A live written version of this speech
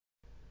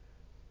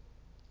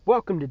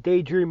Welcome to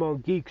Daydream on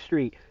Geek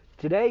Street.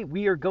 Today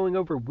we are going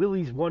over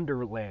Willy's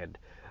Wonderland.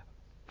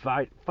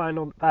 Five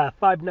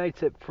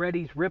Nights at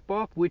Freddy's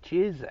ripoff, which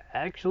is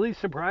actually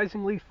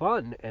surprisingly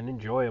fun and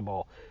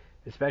enjoyable,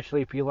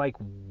 especially if you like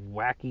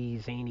wacky,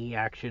 zany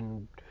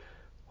action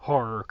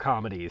horror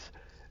comedies.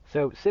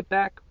 So sit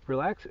back,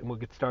 relax, and we'll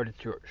get started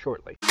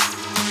shortly.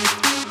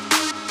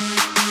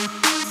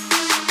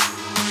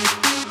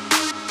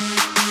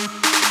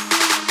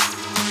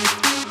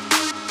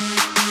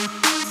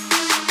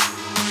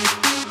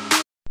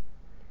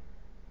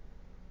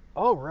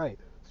 Alright,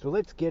 so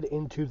let's get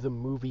into the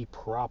movie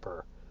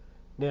proper.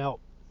 Now,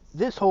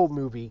 this whole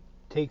movie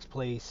takes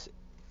place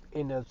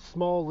in a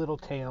small little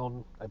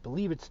town. I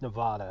believe it's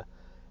Nevada.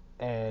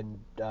 And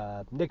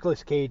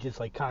Nicolas Cage is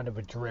like kind of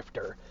a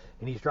drifter.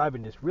 And he's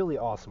driving this really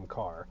awesome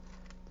car.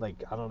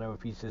 Like, I don't know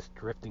if he's just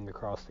drifting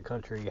across the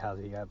country. How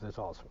does he have this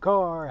awesome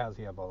car? How does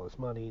he have all this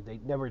money? They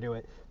never do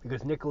it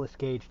because Nicolas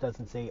Cage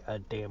doesn't say a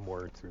damn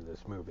word through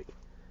this movie.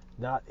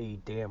 Not a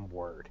damn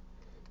word.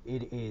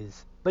 It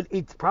is, but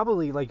it's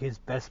probably like his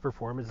best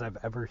performance I've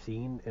ever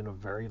seen in a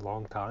very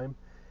long time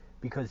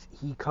because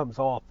he comes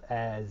off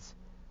as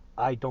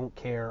I don't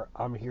care,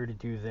 I'm here to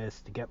do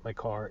this to get my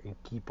car and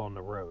keep on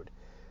the road.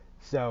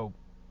 So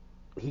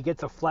he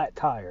gets a flat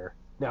tire.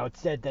 Now it's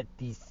said that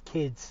these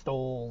kids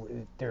stole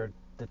the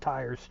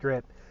tire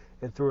strip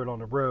and threw it on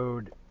the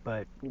road,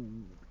 but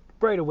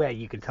right away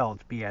you can tell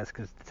it's BS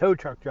because the tow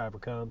truck driver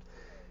comes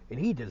and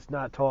he does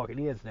not talk and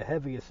he has the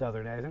heaviest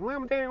southern accent.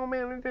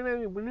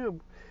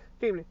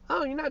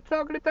 Oh, you're not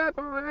talking to that?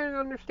 Oh, I don't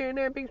understand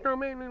that, big strong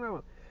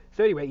man.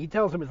 So anyway, he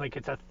tells him it's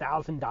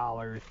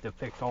 $1,000 to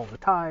fix all the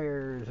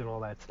tires and all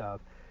that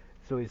stuff.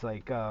 So he's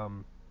like,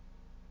 so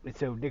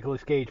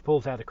Nicolas Cage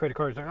pulls out the credit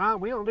card. He's like,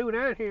 we don't do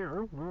that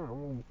here.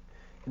 And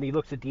he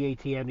looks at the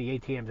ATM. The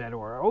ATM's out of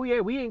order. Oh yeah,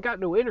 we ain't got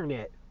no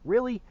internet.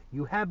 Really?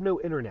 You have no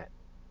internet?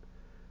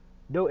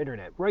 No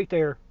internet. Right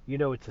there, you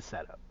know it's a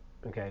setup.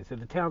 Okay, so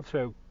the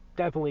townsfolk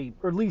definitely,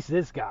 or at least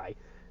this guy,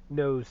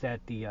 knows that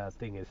the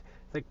thing is.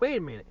 It's like, wait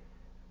a minute.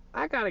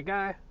 I got a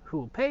guy who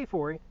will pay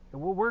for it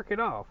and we'll work it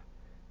off.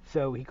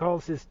 So he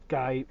calls this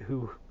guy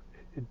who,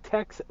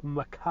 Tex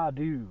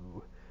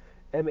Macadoo,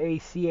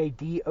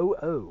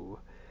 Macadoo,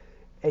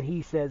 and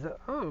he says,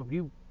 "Oh,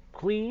 you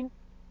clean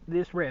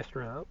this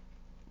restaurant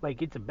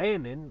like it's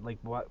abandoned. Like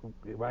why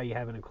are you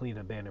having to clean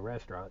an abandoned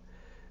restaurant?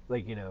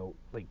 Like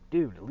like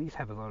dude, at least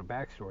have a little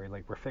backstory.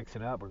 Like we're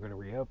fixing it up, we're going to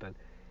reopen."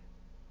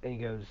 And he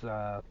goes,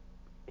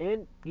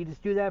 "And you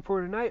just do that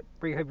for tonight.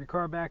 Have your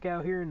car back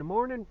out here in the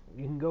morning.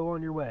 You can go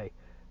on your way."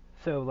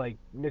 So like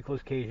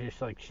Nicolas Cage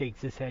just like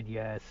shakes his head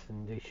yes,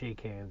 and they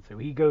shake hands. So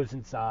he goes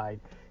inside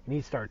and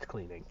he starts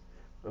cleaning.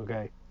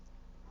 Okay.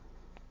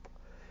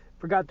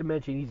 Forgot to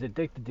mention he's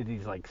addicted to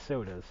these like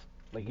sodas.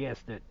 Like he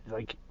has to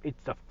like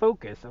it's the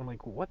focus. I'm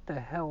like, what the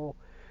hell?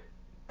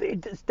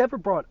 It's never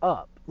brought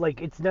up.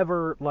 Like it's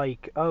never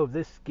like, oh,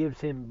 this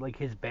gives him like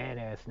his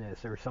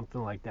badassness or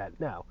something like that.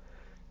 No,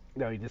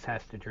 no, he just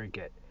has to drink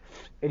it.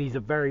 And he's a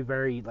very,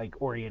 very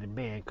like oriented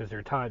man because there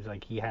are times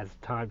like he has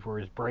time for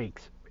his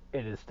breaks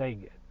in his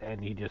thing,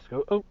 and he just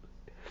go, oh.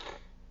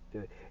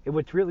 And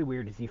what's really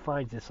weird is he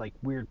finds this like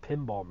weird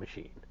pinball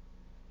machine,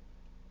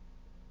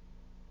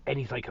 and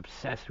he's like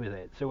obsessed with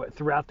it. So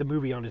throughout the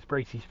movie, on his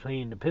breaks, he's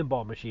playing the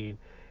pinball machine,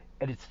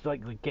 and it's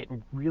like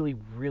getting really,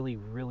 really,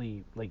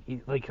 really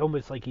like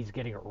almost like he's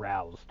getting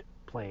aroused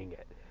playing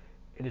it,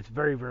 and it's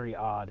very, very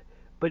odd.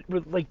 But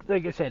like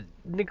I said,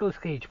 Nicolas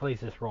Cage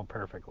plays this role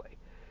perfectly.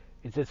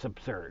 It's just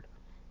absurd.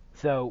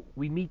 So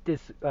we meet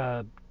this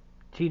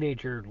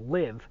teenager,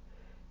 Liv,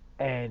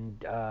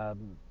 and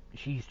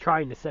she's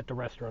trying to set the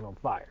restaurant on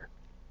fire.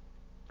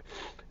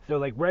 So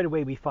like right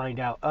away we find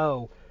out,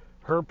 oh,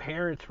 her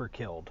parents were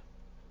killed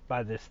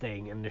by this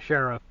thing, and the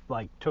sheriff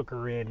like took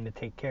her in to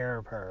take care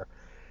of her,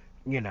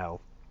 you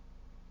know.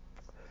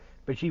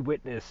 But she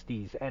witnessed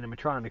these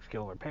animatronics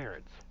kill her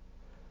parents.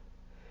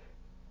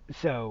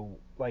 So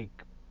like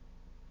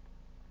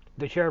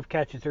the sheriff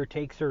catches her,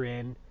 takes her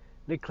in.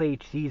 Nick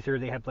Cage sees her.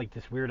 They have like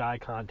this weird eye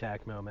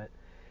contact moment,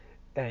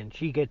 and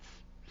she gets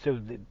so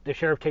the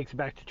sheriff takes her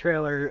back to the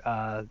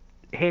trailer,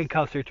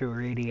 handcuffs her to a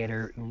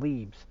radiator, and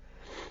leaves.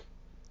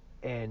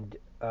 And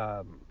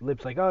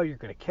Liv's like, "Oh, you're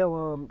gonna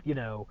kill him,"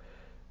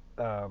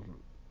 um,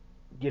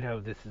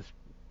 this is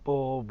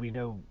bull. We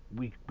know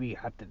we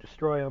have to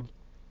destroy him.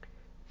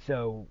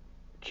 So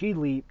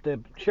the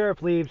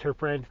sheriff leaves. Her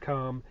friends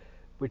come,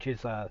 which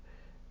is I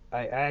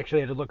actually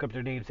had to look up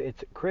their names.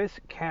 It's Chris,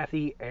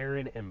 Kathy,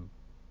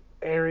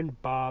 Aaron,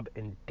 Bob,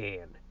 and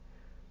Dan.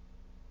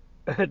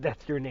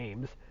 That's their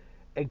names.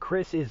 And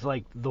Chris is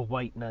like the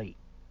White Knight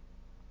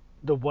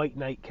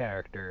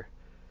character.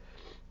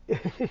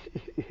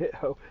 you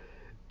know,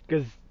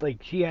 because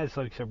like she has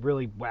like some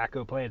really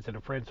wacko plans, and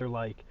her friends are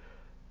like,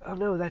 "Oh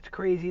no, that's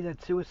crazy.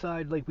 That's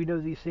suicide. Like we know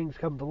these things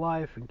come to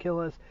life and kill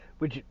us,"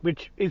 which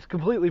is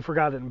completely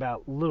forgotten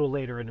about a little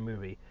later in the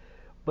movie.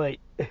 But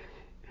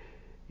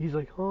he's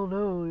like, oh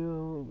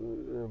no,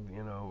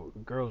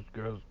 girls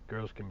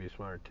can be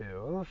smart too.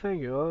 Oh,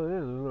 thank you. Oh, yeah,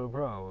 there's no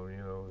problem.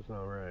 It's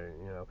not right.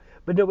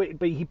 But no,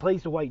 but he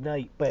plays the White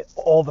Knight, but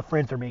all the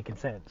friends are making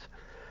sense.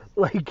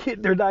 Like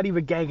they're not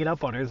even ganging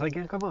up on her. It's like,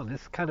 yeah, come on,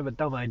 this is kind of a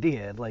dumb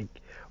idea. Like,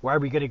 why are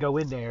we gonna go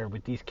in there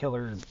with these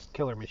killer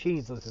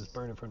machines? Let's just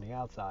burn it from the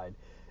outside,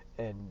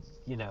 and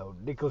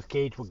Nicolas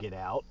Cage will get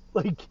out.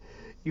 Like,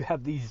 you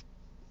have these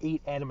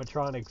 8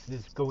 animatronics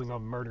just going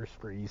on murder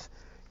sprees,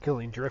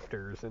 killing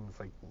drifters, and it's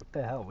like, what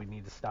the hell? We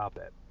need to stop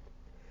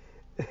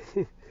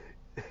it.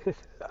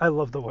 I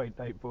love the White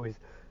Knight voice.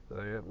 So,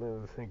 yeah,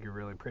 no, I think you're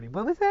really pretty.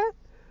 What was that?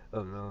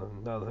 Oh no,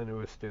 nothing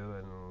to us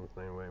doing.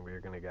 Anyway, we're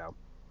gonna go.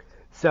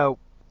 So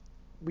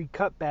we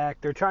cut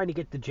back. They're trying to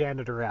get the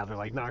janitor out. They're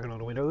like knocking on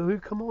the window. "Oh,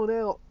 come on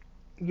out.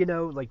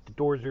 Like the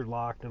doors are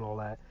locked and all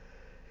that.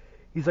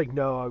 He's like,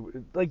 no,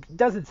 like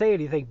doesn't say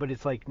anything, but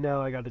it's like,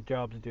 no, I got a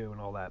job to do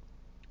and all that.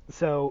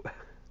 So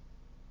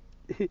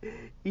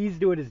he's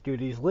doing his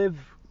duties. Liv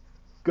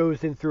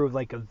goes in through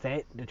like a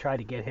vent to try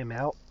to get him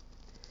out,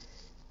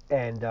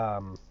 and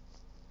not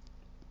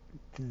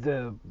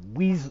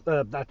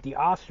the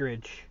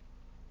ostrich.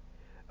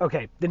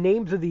 Okay, the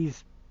names of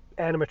these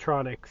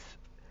animatronics,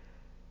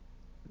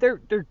 they're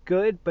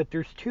good, but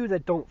there's 2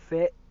 that don't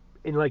fit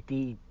in like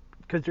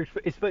because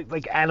it's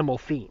like animal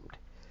themed.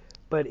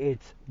 But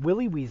it's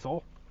Willy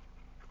Weasel,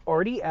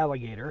 Artie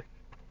Alligator,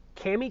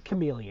 Cammy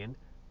Chameleon,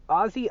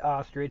 Ozzy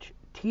Ostrich,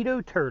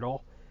 Tito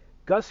Turtle,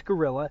 Gus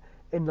Gorilla,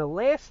 and the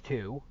last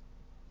 2,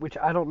 which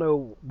I don't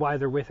know why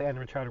they're with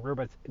animatronic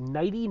robots,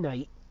 Nighty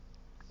Night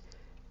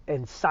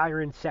and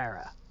Siren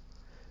Sarah.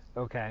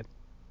 Okay.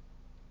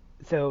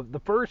 So the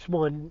first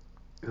one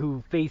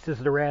who faces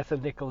the wrath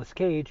of Nicolas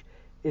Cage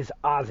is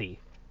Ozzy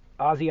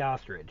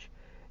Ostrich.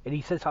 And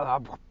he says,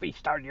 I'll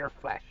feast on your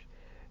flesh.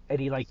 And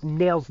he like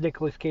nails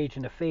Nicolas Cage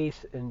in the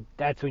face, and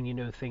that's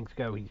when things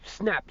go. He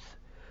snaps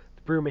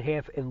the broom in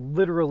half and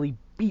literally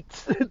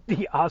beats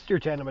the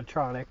ostrich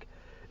animatronic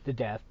to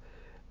death.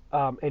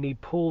 And he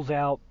pulls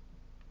out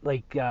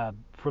like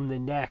from the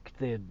neck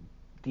the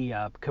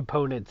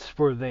components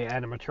for the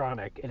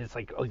animatronic, and it's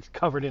like he's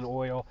covered in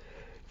oil.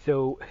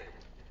 So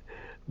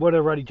one of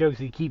the running jokes,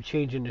 he keeps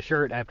changing the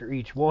shirt after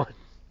each one.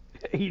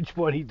 Each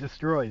one he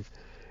destroys.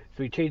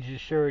 So he changes his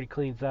shirt, he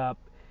cleans up,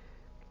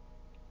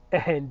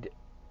 and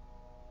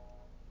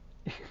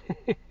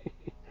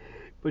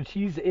but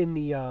she's in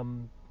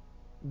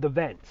the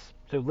vents.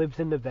 So lives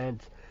in the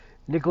vents.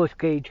 Nicolas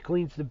Cage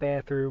cleans the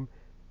bathroom,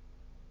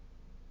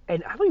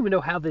 and I don't even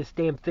know how this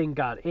damn thing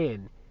got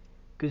in,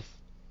 because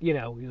he's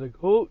like,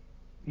 oh,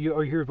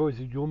 I hear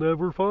voices, you'll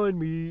never find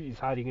me. He's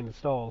hiding in the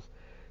stalls.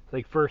 It's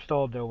like first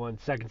stall, no one.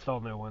 Second stall,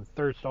 no one.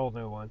 Third stall,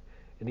 no one.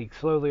 And he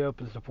slowly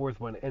opens the 4th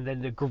one, and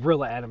then the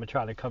gorilla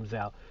animatronic comes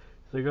out.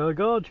 He's like, I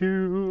got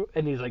you,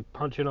 and he's like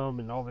punching him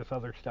and all this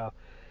other stuff.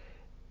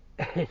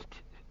 And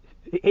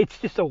it's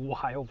just a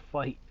wild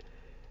fight.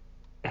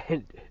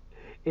 And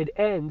it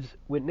ends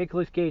when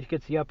Nicolas Cage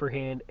gets the upper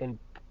hand and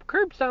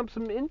curb stomps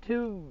him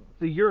into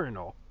the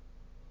urinal.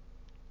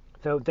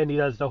 So then he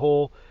does the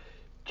whole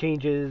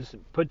changes,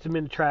 puts him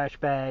in a trash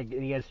bag,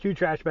 and he has 2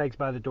 trash bags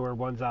by the door.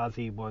 One's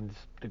Ozzy, one's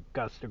the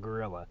Gus the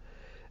gorilla.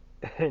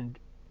 And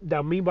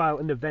now, meanwhile,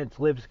 in the vents,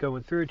 Liv's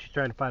going through it. She's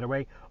trying to find a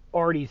way.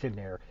 Artie's in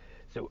there.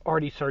 So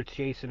Artie starts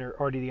chasing her.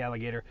 Artie the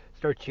alligator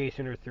starts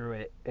chasing her through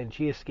it, and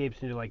she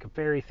escapes into like a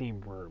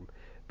fairy-themed room.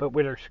 But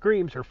with her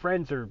screams, her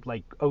friends are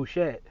like, oh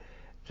shit.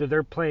 So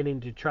they're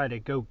planning to try to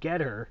go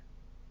get her.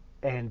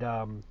 And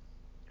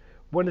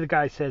one of the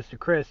guys says to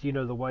Chris, the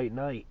White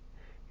Knight.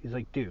 He's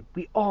like, dude,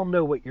 we all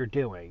know what you're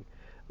doing.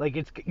 Like,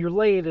 you're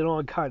laying it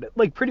on kind of,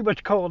 like, pretty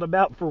much calling him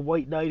out for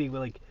White Knighting.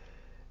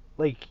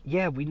 Like,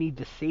 yeah, we need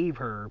to save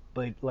her,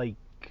 but, like,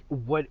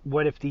 what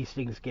if these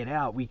things get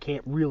out? We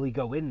can't really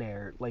go in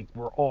there. Like,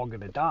 we're all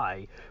going to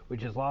die,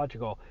 which is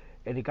logical.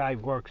 And the guy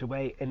walks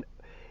away, and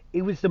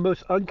it was the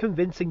most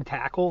unconvincing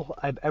tackle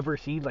I've ever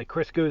seen. Like,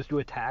 Chris goes to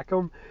attack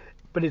him,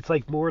 but it's,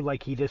 like, more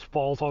like he just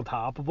falls on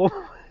top of him.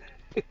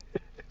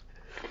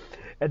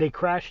 And they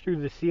crash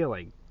through the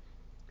ceiling.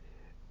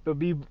 But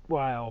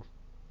meanwhile,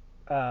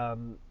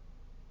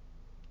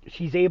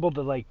 she's able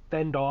to, like,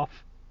 fend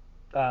off,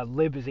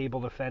 Liv is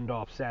able to fend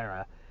off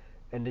Sarah,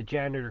 and the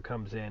janitor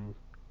comes in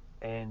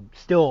and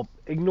still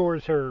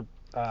ignores her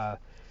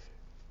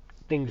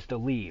things to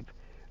leave.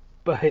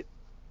 But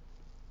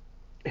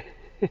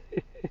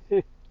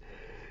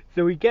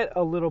so we get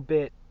a little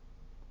bit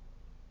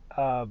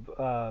of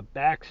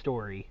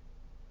backstory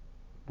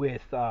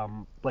with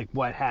like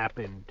what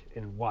happened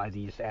and why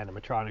these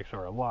animatronics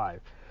are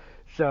alive.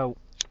 So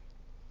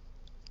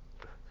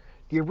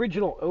the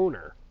original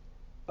owner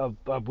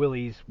of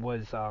Willy's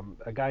was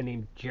a guy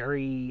named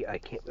Jerry, I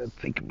can't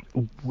think,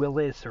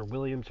 Willis or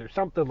Williams or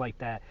something like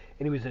that,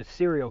 and he was a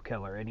serial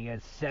killer, and he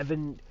had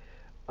 7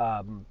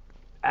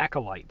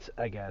 acolytes,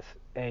 I guess,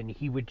 and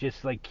he would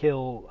just like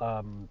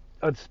kill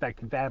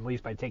unsuspecting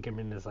families by taking them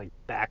in this like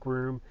back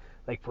room,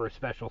 like for a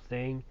special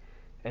thing,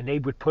 and they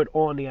would put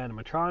on the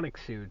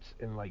animatronic suits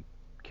and like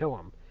kill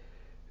them.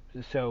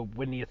 So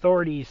when the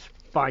authorities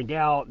find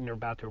out and they're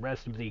about to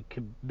arrest them, they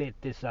commit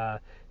this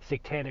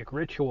satanic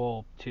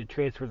ritual to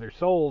transfer their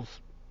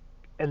souls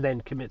and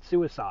then commit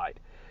suicide.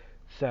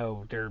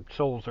 So their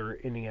souls are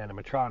in the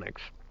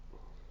animatronics.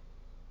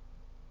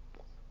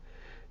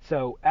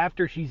 So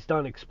after she's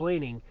done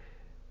explaining,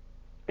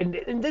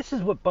 and this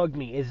is what bugged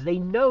me, is they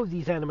know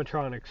these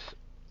animatronics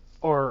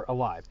are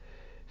alive.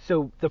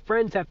 So the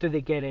friends, after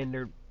they get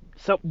in,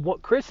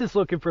 what Chris is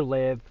looking for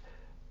Liv.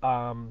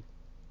 Um,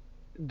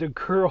 the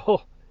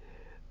girl,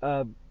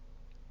 uh,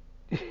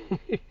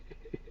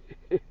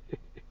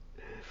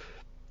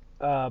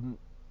 um,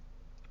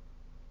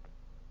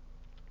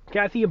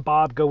 Kathy and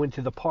Bob go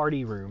into the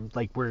party room,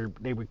 like where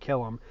they would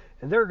kill him,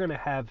 and they're gonna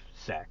have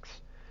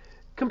sex,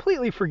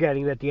 completely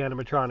forgetting that the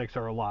animatronics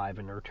are alive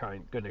and they're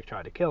gonna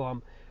try to kill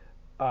him.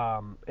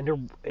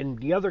 And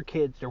the other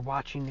kids, they're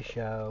watching the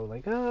show,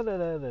 like da da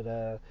da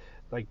da,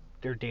 like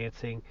they're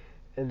dancing,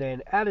 and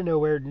then out of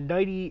nowhere,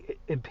 Nighty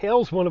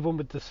impales one of them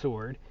with the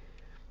sword.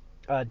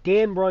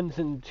 Dan runs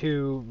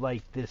into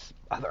like this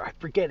other, I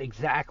forget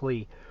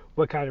exactly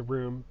what kind of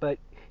room, but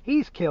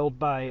he's killed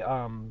by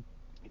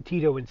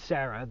Tito and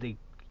Sarah. They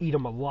eat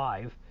him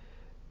alive,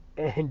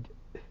 and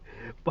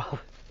well,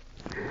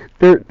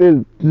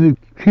 the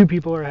two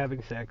people are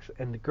having sex,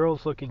 and the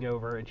girl's looking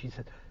over, and she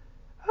said,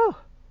 "Oh,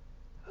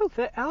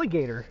 that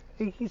alligator.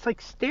 He's like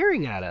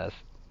staring at us."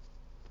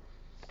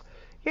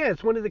 Yeah,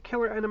 it's one of the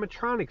killer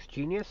animatronics,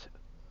 genius.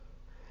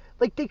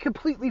 Like they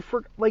completely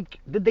like,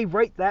 did they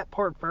write that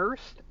part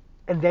first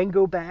and then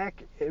go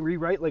back and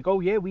rewrite like,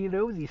 oh yeah, we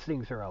know these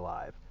things are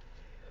alive.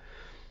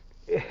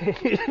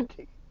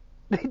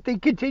 They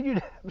continue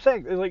to have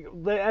sex. Like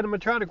the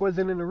animatronic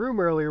wasn't in the room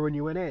earlier when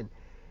you went in. And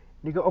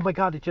you go, oh my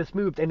god, it just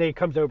moved, and then it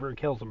comes over and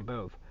kills them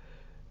both.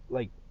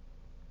 Like,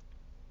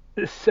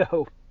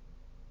 so,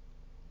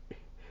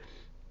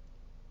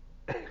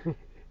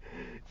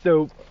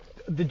 so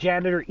the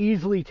janitor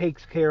easily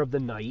takes care of the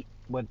knight,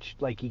 which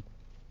like he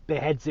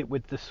beheads it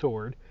with the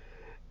sword,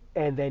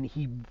 and then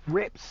he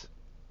rips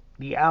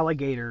the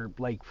alligator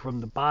like from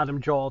the bottom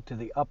jaw to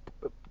the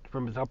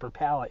from his upper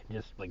palate, and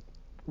just like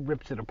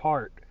rips it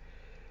apart.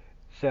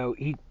 So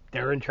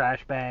they're in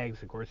trash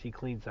bags. Of course, he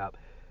cleans up.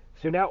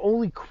 So now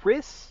only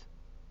Chris,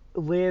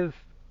 Liv,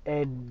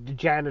 and the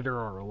janitor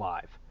are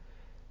alive.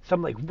 So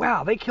I'm like,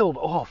 wow, they killed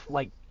off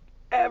like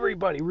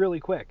everybody really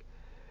quick.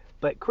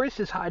 But Chris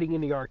is hiding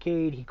in the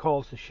arcade. He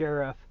calls the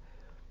sheriff,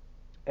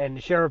 and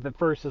the sheriff at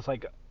first is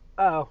like,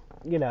 oh,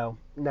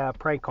 nah,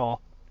 prank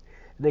call.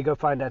 And they go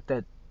find out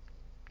that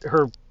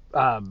her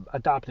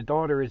adopted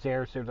daughter is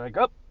there, so they're like,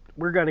 oh,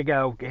 we're gonna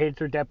go. Hands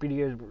her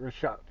deputy a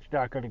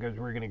shotgun and goes,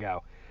 we're gonna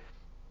go.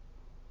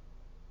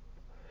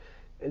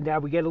 And now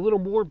we get a little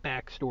more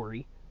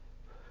backstory,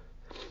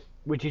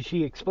 which is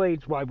she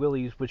explains why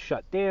Willy's was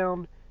shut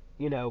down,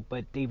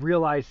 but they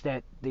realized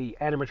that the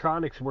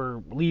animatronics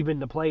were leaving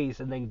the place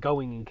and then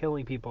going and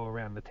killing people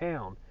around the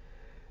town.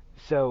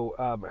 So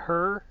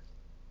her,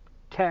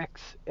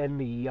 Tex, and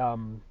the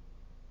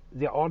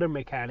auto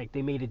mechanic,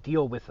 they made a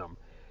deal with them.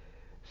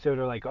 So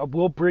they're like, oh,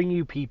 we'll bring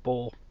you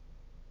people,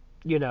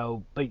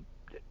 but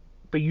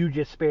you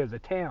just spare the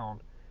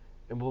town,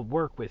 and we'll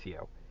work with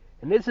you.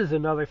 And this is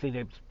another thing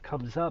that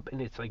comes up,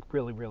 and it's like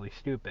really, really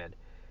stupid.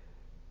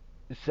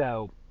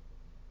 So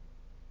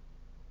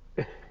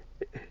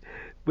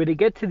when they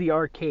get to the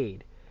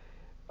arcade,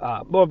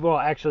 well,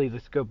 actually,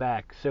 let's go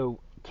back. So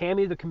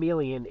Cammy the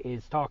Chameleon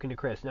is talking to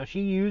Chris. Now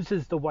she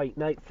uses the White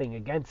Knight thing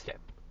against him,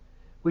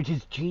 which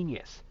is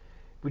genius.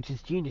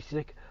 She's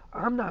like,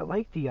 I'm not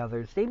like the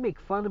others. They make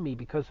fun of me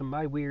because of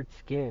my weird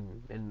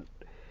skin, and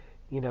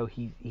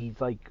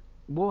he's like,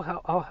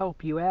 well, I'll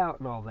help you out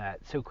and all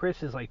that. So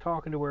Chris is like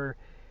talking to her,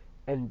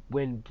 and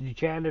when the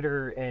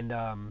janitor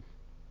and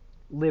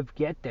Liv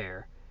get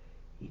there,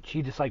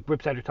 she just like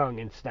rips out her tongue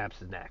and snaps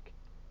his neck.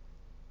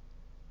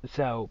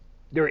 So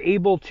they're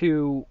able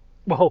to,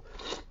 well,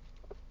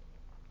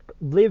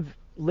 Liv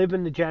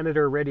and the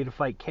janitor are ready to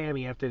fight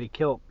Cammy after he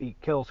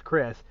kills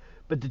Chris,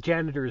 but the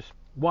janitor's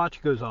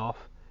watch goes off,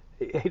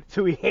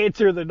 so he hands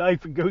her the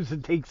knife and goes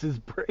and takes his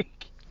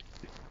break.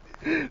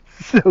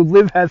 So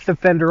Liv has to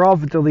fend her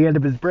off until the end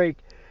of his break,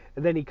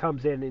 and then he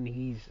comes in and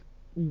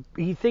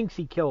he thinks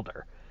he killed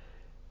her.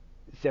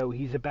 So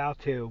he's about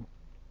to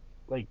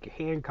like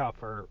handcuff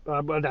her,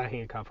 well, not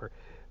handcuff her,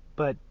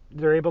 but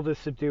they're able to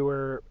subdue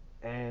her,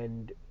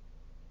 and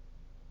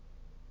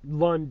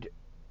Lund,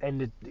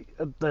 and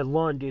the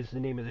Lund is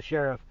the name of the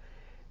sheriff,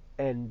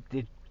 and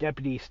the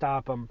deputies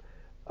stop him.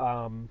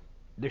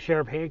 The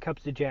sheriff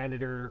handcuffs the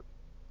janitor,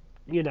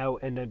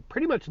 and then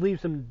pretty much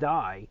leaves him to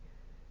die,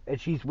 and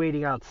she's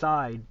waiting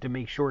outside to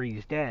make sure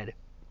he's dead.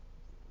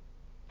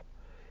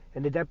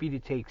 And the deputy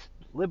takes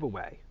Liv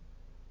away.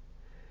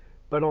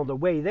 But on the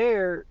way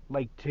there,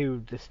 like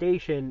to the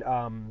station,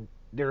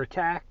 they're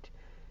attacked,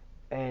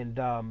 and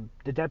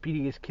the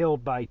deputy is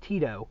killed by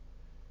Tito,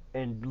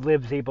 and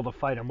Liv's able to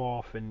fight him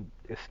off and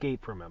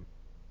escape from him.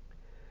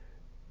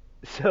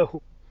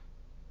 So,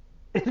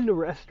 in the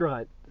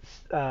restaurant,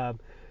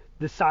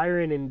 the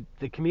Siren and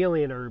the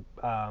Chameleon are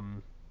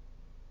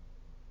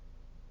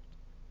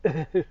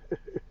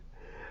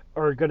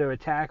are going to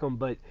attack him.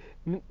 But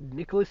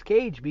Nicolas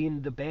Cage,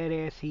 being the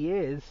badass he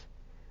is,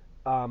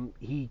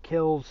 he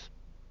kills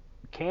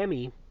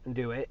Cammy and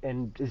do it,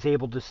 and is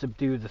able to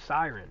subdue the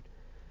siren.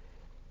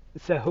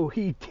 So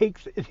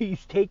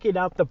he's taking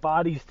out the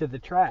bodies to the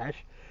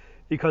trash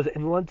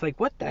and Lund's like,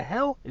 what the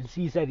hell? And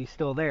sees that he's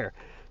still there.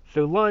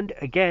 So Lund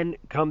again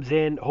comes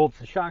in, holds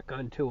the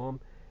shotgun to him,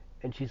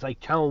 and she's like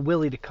telling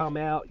Willy to come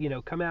out,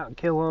 come out and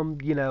kill him.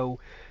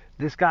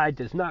 This guy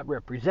does not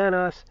represent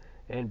us.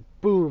 And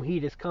boom,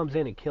 he just comes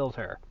in and kills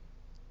her.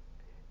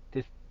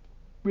 Just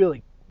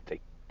really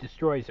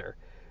destroys her.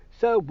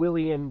 So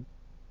Willy and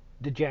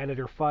the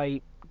janitor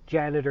fight.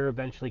 Janitor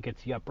eventually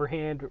gets the upper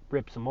hand,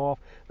 rips him off.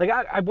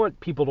 I want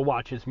people to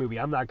watch this movie.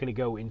 I'm not going to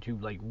go into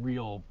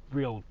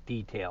real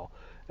detail,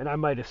 and I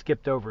might have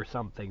skipped over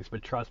some things,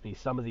 but trust me,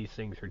 some of these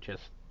things are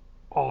just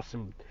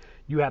awesome.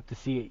 You have to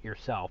see it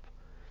yourself.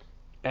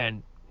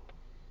 And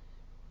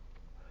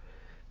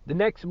the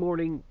next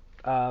morning,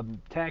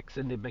 Tex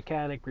and the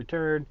mechanic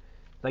return.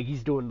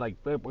 He's doing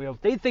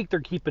they think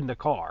they're keeping the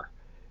car.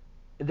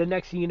 The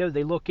next thing you know,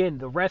 they look in.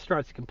 The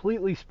restaurant's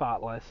completely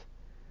spotless.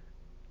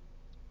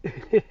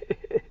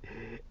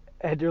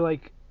 And they're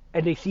like,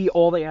 and they see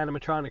all the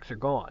animatronics are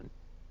gone.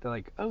 They're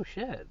like, oh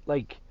shit.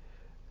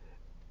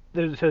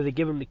 So they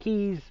give him the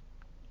keys.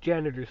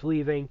 Janitor's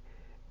leaving,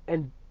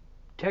 and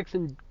Tex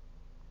and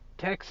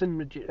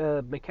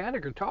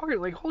mechanic are talking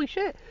like, holy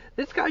shit,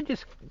 this guy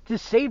just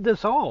saved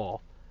us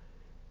all.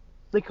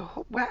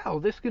 Oh, wow,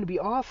 this is gonna be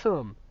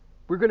awesome.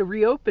 We're gonna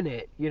reopen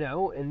it,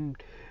 And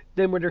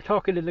then when they're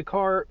talking in the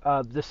car,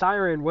 the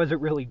siren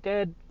wasn't really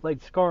dead.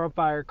 Lights the car on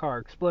fire, car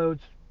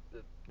explodes.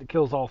 It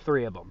kills all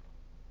three of them.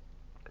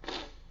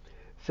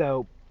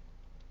 So,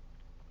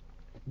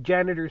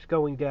 janitor's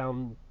going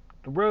down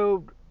the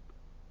road,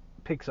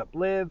 picks up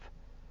Liv.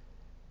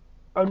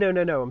 Oh,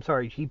 no, I'm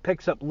sorry. He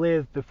picks up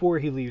Liv before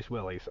he leaves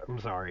Willy's. I'm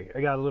sorry.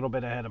 I got a little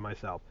bit ahead of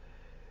myself.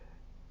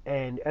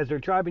 And as they're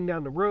driving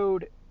down the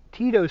road,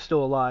 Tito's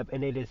still alive,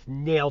 and it is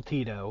nail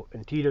Tito,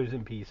 and Tito's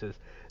in pieces.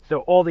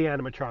 So all the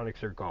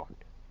animatronics are gone.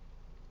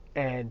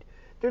 And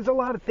there's a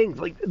lot of things,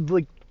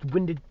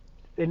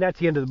 and that's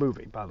the end of the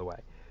movie, by the way.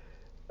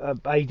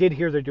 I did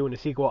hear they're doing a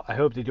sequel. I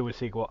hope they do a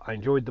sequel. I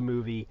enjoyed the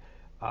movie.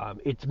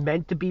 It's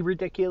meant to be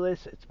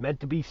ridiculous. It's meant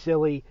to be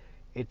silly.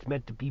 It's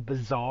meant to be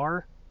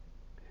bizarre.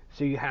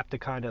 So you have to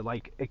kind of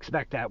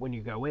expect that when you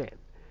go in.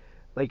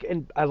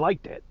 And I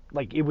liked it.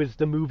 It was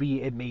the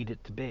movie it made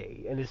it to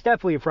be. And it's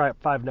definitely a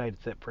Five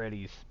Nights at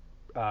Freddy's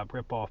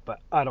ripoff, but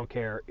I don't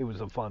care. It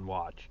was a fun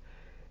watch.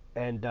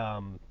 And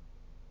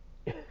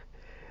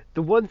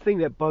the one thing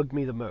that bugged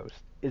me the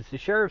most is the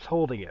sheriff's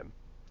holding him.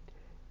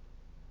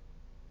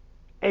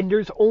 And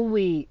there's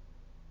only,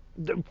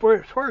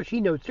 as far as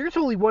he knows, there's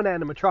only one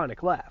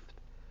animatronic left.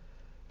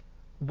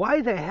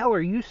 Why the hell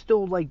are you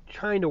still,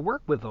 trying to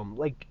work with him?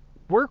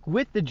 Work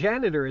with the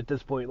janitor at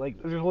this point.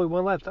 There's only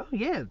one left. Oh,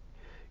 yeah.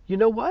 You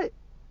know what?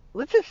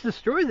 Let's just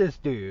destroy this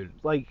dude.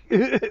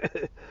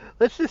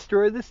 Let's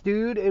destroy this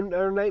dude and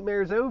our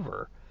nightmare's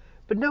over.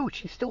 But no,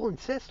 she still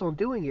insists on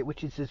doing it,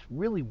 which is just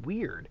really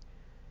weird.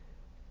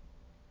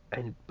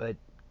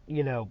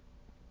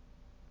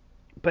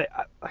 But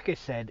like I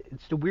said,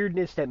 it's the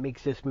weirdness that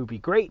makes this movie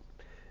great.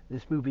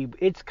 This movie,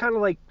 it's kind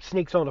of like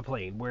Snakes on a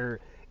Plane,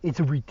 where it's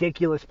a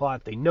ridiculous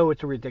plot. They know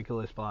it's a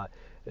ridiculous plot.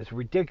 It's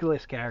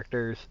ridiculous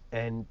characters,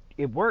 and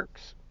it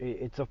works.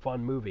 It's a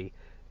fun movie,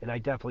 and I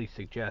definitely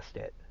suggest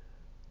it.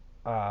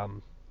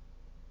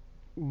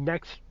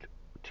 Next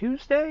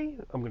Tuesday,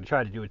 I'm going to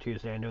try to do it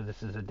Tuesday. I know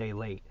this is a day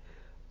late.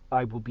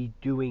 I will be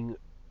doing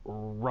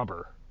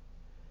Rubber,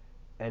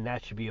 and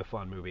that should be a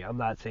fun movie. I'm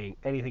not saying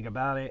anything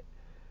about it.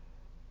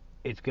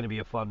 It's going to be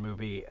a fun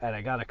movie, and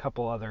I got a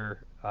couple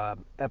other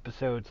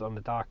episodes on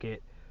the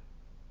docket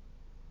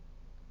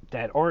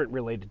that aren't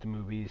related to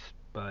movies,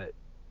 but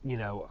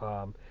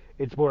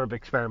it's more of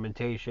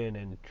experimentation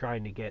and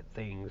trying to get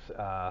things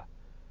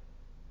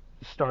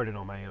started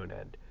on my own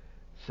end.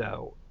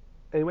 So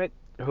anyway,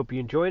 I hope you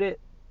enjoyed it.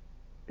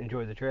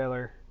 Enjoy the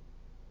trailer,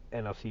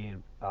 and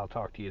I'll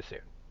talk to you soon.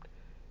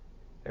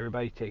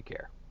 Everybody take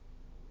care.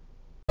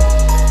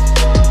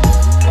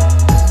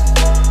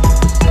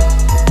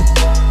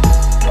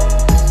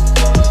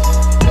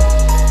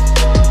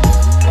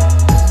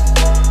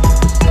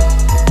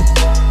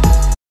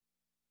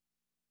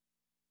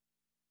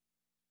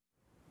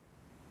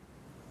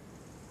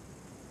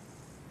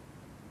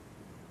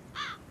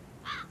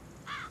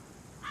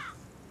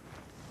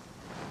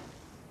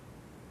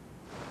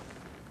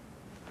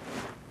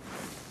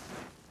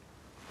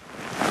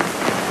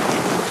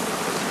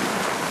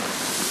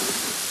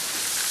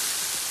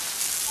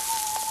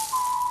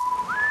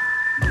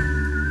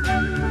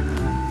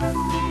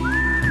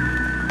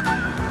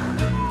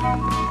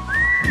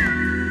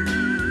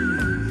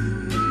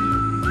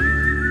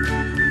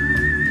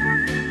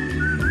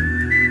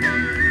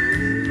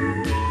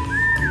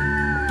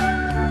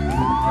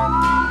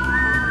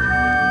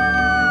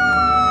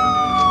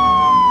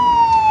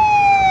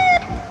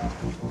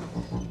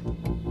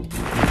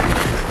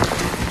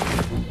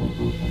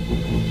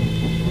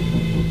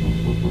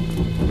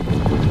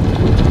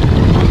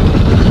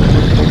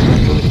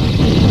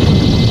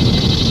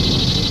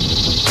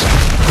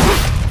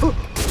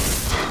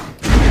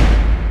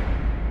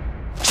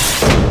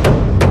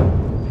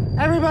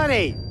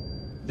 Everybody!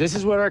 This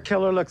is what our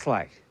killer looks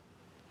like.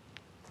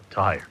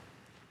 Tired.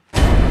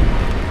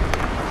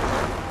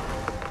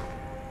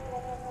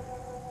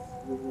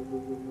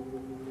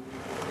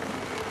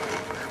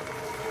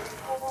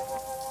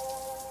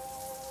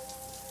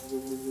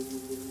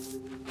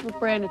 What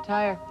brand of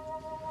tire?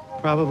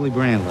 Probably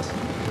brandless.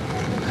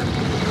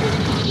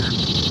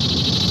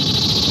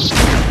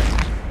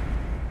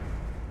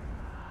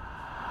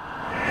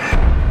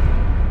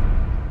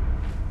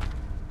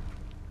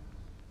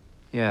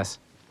 Yes.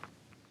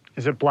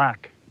 Is it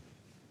black?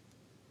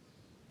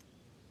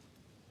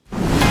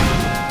 I'm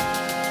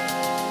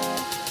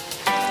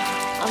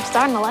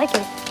starting to like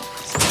it.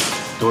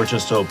 Door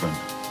just opened.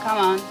 Come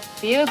on,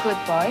 be a good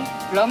boy.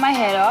 Blow my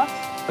head off.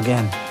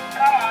 Again.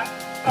 Come on,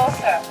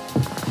 closer.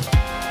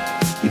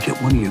 You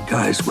get one of your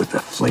guys with a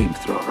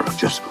flamethrower,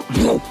 just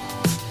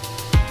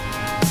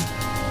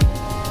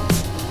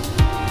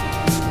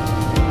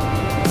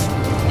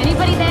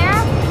Anybody there?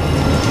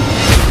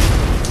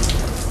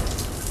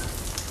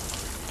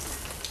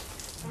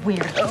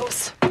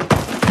 Weirdos.